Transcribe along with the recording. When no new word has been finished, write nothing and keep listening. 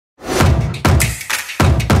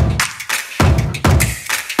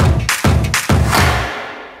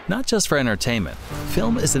Not just for entertainment,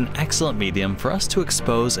 film is an excellent medium for us to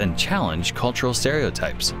expose and challenge cultural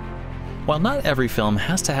stereotypes. While not every film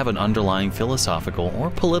has to have an underlying philosophical or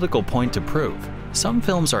political point to prove, some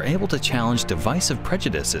films are able to challenge divisive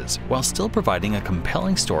prejudices while still providing a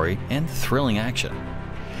compelling story and thrilling action.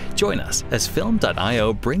 Join us as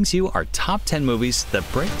Film.io brings you our top 10 movies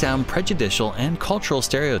that break down prejudicial and cultural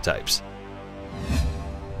stereotypes.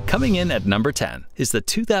 Coming in at number 10 is the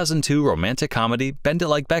 2002 romantic comedy Bend It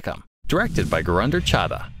Like Beckham, directed by Gurinder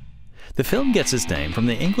Chadha. The film gets its name from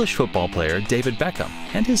the English football player David Beckham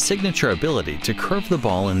and his signature ability to curve the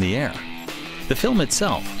ball in the air. The film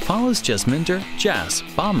itself follows Jasminder Jas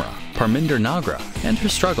Bamra Parminder Nagra and her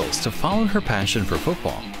struggles to follow her passion for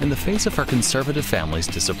football in the face of her conservative family's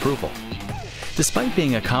disapproval. Despite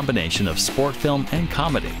being a combination of sport film and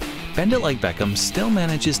comedy, Bend It Like Beckham still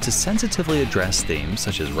manages to sensitively address themes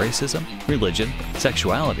such as racism, religion,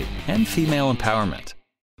 sexuality, and female empowerment.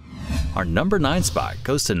 Our number 9 spot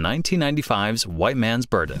goes to 1995's White Man's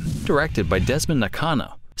Burden, directed by Desmond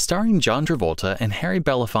Nakano, starring John Travolta and Harry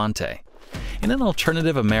Belafonte. In an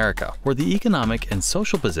alternative America where the economic and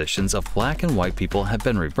social positions of black and white people have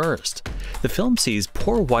been reversed, the film sees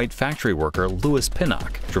poor white factory worker Louis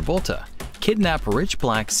Pinnock, Travolta, kidnap rich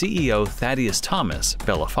black CEO Thaddeus Thomas,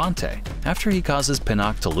 Belafonte, after he causes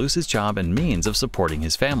Pinnock to lose his job and means of supporting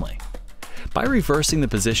his family. By reversing the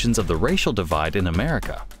positions of the racial divide in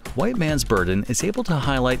America, White Man's Burden is able to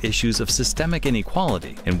highlight issues of systemic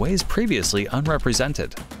inequality in ways previously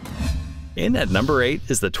unrepresented. In at number 8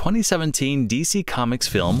 is the 2017 DC Comics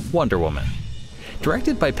film Wonder Woman.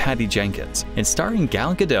 Directed by Patty Jenkins and starring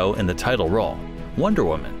Gal Gadot in the title role, Wonder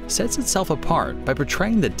Woman sets itself apart by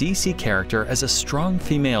portraying the DC character as a strong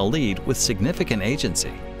female lead with significant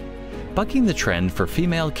agency. Bucking the trend for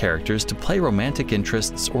female characters to play romantic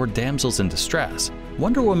interests or damsels in distress,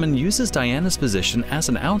 Wonder Woman uses Diana's position as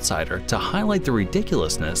an outsider to highlight the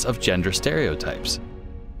ridiculousness of gender stereotypes.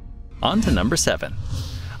 On to number 7.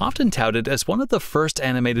 Often touted as one of the first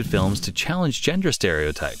animated films to challenge gender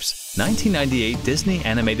stereotypes, 1998 Disney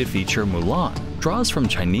animated feature Mulan draws from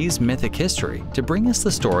Chinese mythic history to bring us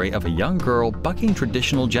the story of a young girl bucking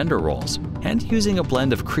traditional gender roles and using a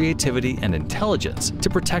blend of creativity and intelligence to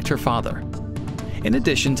protect her father. In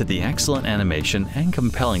addition to the excellent animation and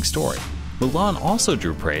compelling story, Mulan also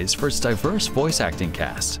drew praise for its diverse voice acting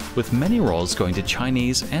cast, with many roles going to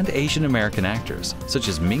Chinese and Asian American actors such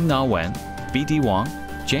as Ming-Na Wen, B.D. Wong,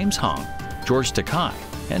 James Hong, George Takei,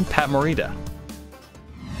 and Pat Morita.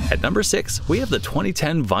 At number 6, we have the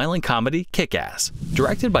 2010 violent comedy Kick-Ass,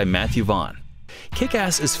 directed by Matthew Vaughn.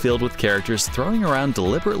 Kick-Ass is filled with characters throwing around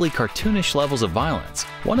deliberately cartoonish levels of violence,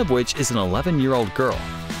 one of which is an 11-year-old girl.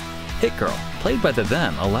 Hit Girl, played by the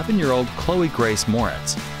then 11-year-old Chloe Grace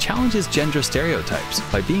Moretz, challenges gender stereotypes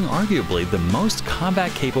by being arguably the most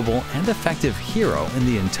combat-capable and effective hero in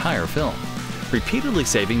the entire film, repeatedly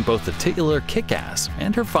saving both the titular Kick-Ass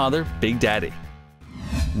and her father, Big Daddy.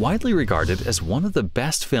 Widely regarded as one of the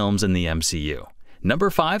best films in the MCU, number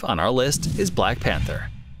 5 on our list is Black Panther.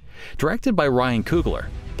 Directed by Ryan Coogler,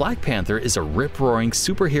 Black Panther is a rip-roaring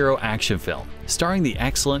superhero action film starring the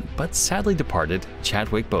excellent but sadly departed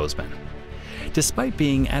Chadwick Boseman. Despite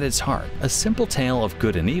being at its heart a simple tale of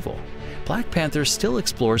good and evil, Black Panther still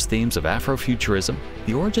explores themes of Afrofuturism,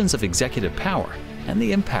 the origins of executive power, and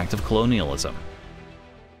the impact of colonialism.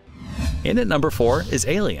 In at number 4 is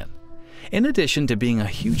Alien. In addition to being a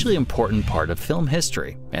hugely important part of film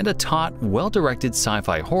history and a taut, well-directed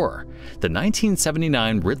sci-fi horror, the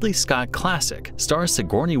 1979 Ridley Scott classic stars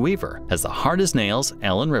Sigourney Weaver as the hard-as-nails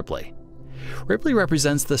Ellen Ripley. Ripley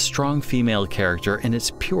represents the strong female character in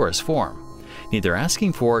its purest form, neither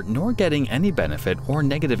asking for nor getting any benefit or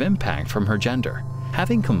negative impact from her gender,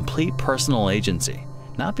 having complete personal agency,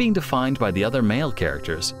 not being defined by the other male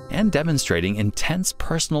characters, and demonstrating intense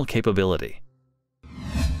personal capability.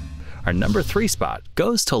 Our number 3 spot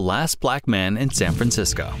goes to Last Black Man in San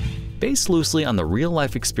Francisco. Based loosely on the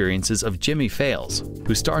real-life experiences of Jimmy Fails,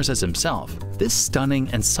 who stars as himself, this stunning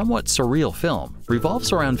and somewhat surreal film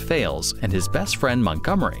revolves around Fails and his best friend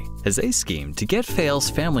Montgomery as they scheme to get Fails'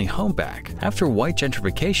 family home back after white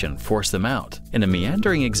gentrification forced them out, in a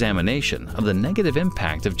meandering examination of the negative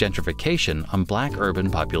impact of gentrification on black urban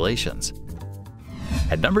populations.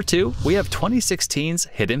 At number 2, we have 2016's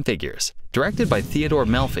Hidden Figures, directed by Theodore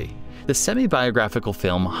Melfi. The semi-biographical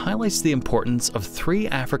film highlights the importance of 3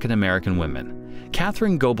 African-American women,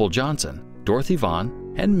 Katherine Goebel Johnson, Dorothy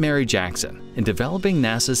Vaughan, and Mary Jackson, in developing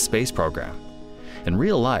NASA's space program. In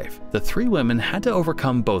real life, the 3 women had to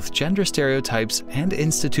overcome both gender stereotypes and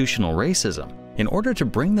institutional racism in order to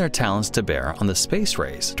bring their talents to bear on the space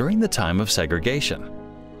race during the time of segregation.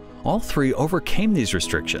 all three overcame these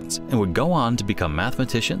restrictions and would go on to become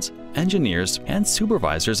mathematicians, engineers, and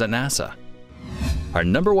supervisors at NASA. Our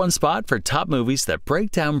 #1 spot for top movies that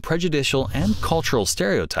break down prejudicial and cultural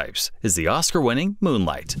stereotypes is the Oscar-winning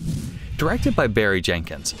Moonlight. Directed by Barry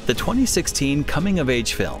Jenkins, the 2016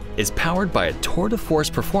 coming-of-age film is powered by a tour de force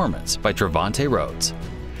performance by Trevante Rhodes.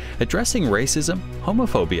 Addressing racism,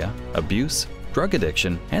 homophobia, abuse, drug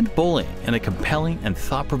addiction, and bullying in a compelling and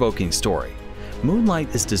thought-provoking story,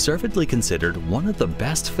 Moonlight is deservedly considered one of the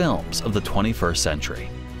best films of the 21st century.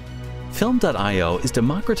 Film.io is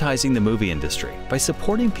democratizing the movie industry by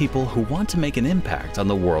supporting people who want to make an impact on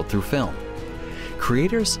the world through film.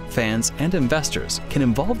 Creators, fans, and investors can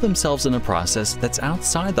involve themselves in a process that's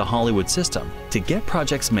outside the Hollywood system to get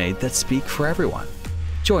projects made that speak for everyone.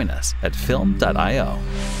 Join us at Film.io.